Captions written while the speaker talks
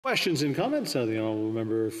Questions and comments? The honourable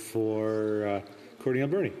member for Courtenay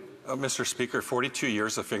Alberni. Mr. Speaker, 42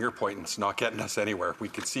 years of finger pointing is not getting us anywhere. We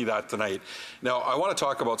could see that tonight. Now, I want to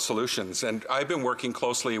talk about solutions, and I've been working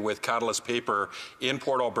closely with Catalyst Paper in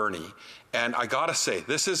Port Alberni, and I got to say,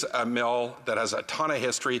 this is a mill that has a ton of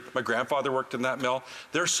history. My grandfather worked in that mill.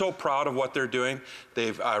 They're so proud of what they're doing.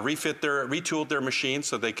 They've retooled their machines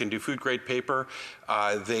so they can do food-grade paper.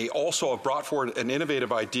 They also have brought forward an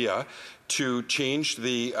innovative idea to change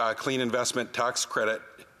the clean investment tax credit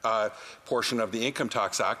portion of the Income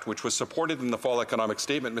Tax Act, which was supported in the Fall Economic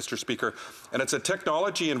Statement, Mr. Speaker. And it's a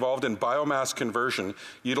technology involved in biomass conversion,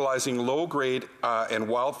 utilizing low-grade and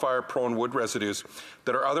wildfire-prone wood residues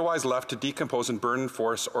that are otherwise left to decompose and burn in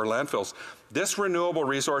forests or landfills. This renewable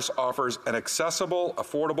resource offers an accessible,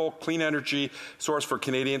 affordable, clean energy source for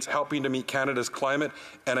Canadians, helping to meet Canada's climate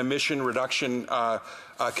and emission reduction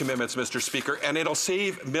commitments, Mr. Speaker, and it'll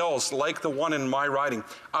save mills like the one in my riding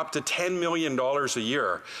up to $10 million a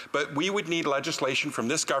year. But we would need legislation from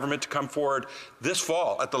this government to come forward this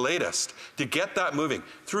fall at the latest to get that moving.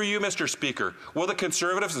 Through you, Mr. Speaker, will the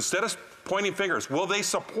Conservatives, instead of pointing fingers, will they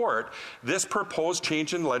support this proposed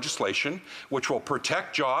change in legislation, which will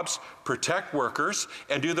protect jobs, protect workers,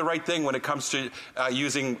 and do the right thing when it comes to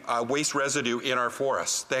using waste residue in our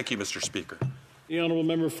forests? Thank you, Mr. Speaker. The honourable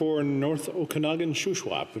member for North Okanagan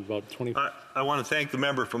Shuswap, about 20. I want to thank the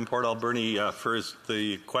member from Port Alberni for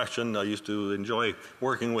the question. I used to enjoy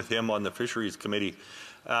working with him on the Fisheries Committee.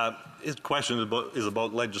 His question is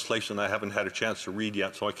about legislation I haven't had a chance to read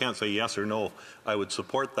yet, so I can't say yes or no. I would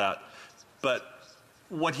support that. But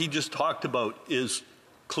what he just talked about is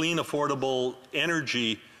clean, affordable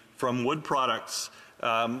energy from wood products.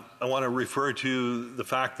 I want to refer to the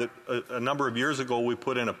fact that a number of years ago we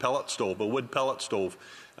put in a pellet stove, a wood pellet stove.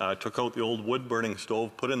 Took out the old wood burning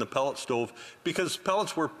stove, put in the pellet stove, because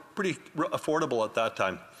pellets were pretty affordable at that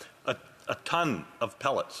time. A ton of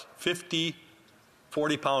pellets, 50,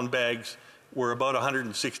 40-pound bags, were about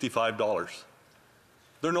 $165.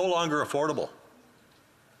 They're no longer affordable.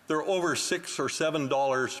 They're over $6 or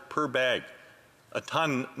 $7 per bag. A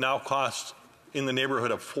ton now costs in the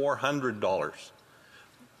neighborhood of $400.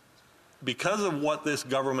 Because of what this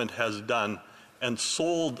government has done and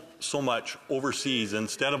sold so much overseas,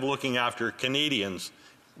 instead of looking after Canadians,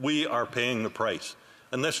 we are paying the price.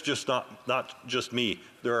 And that's just not just me.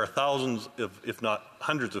 There are thousands, if not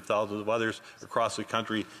hundreds of thousands of others across the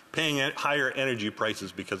country paying higher energy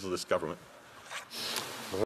prices because of this government.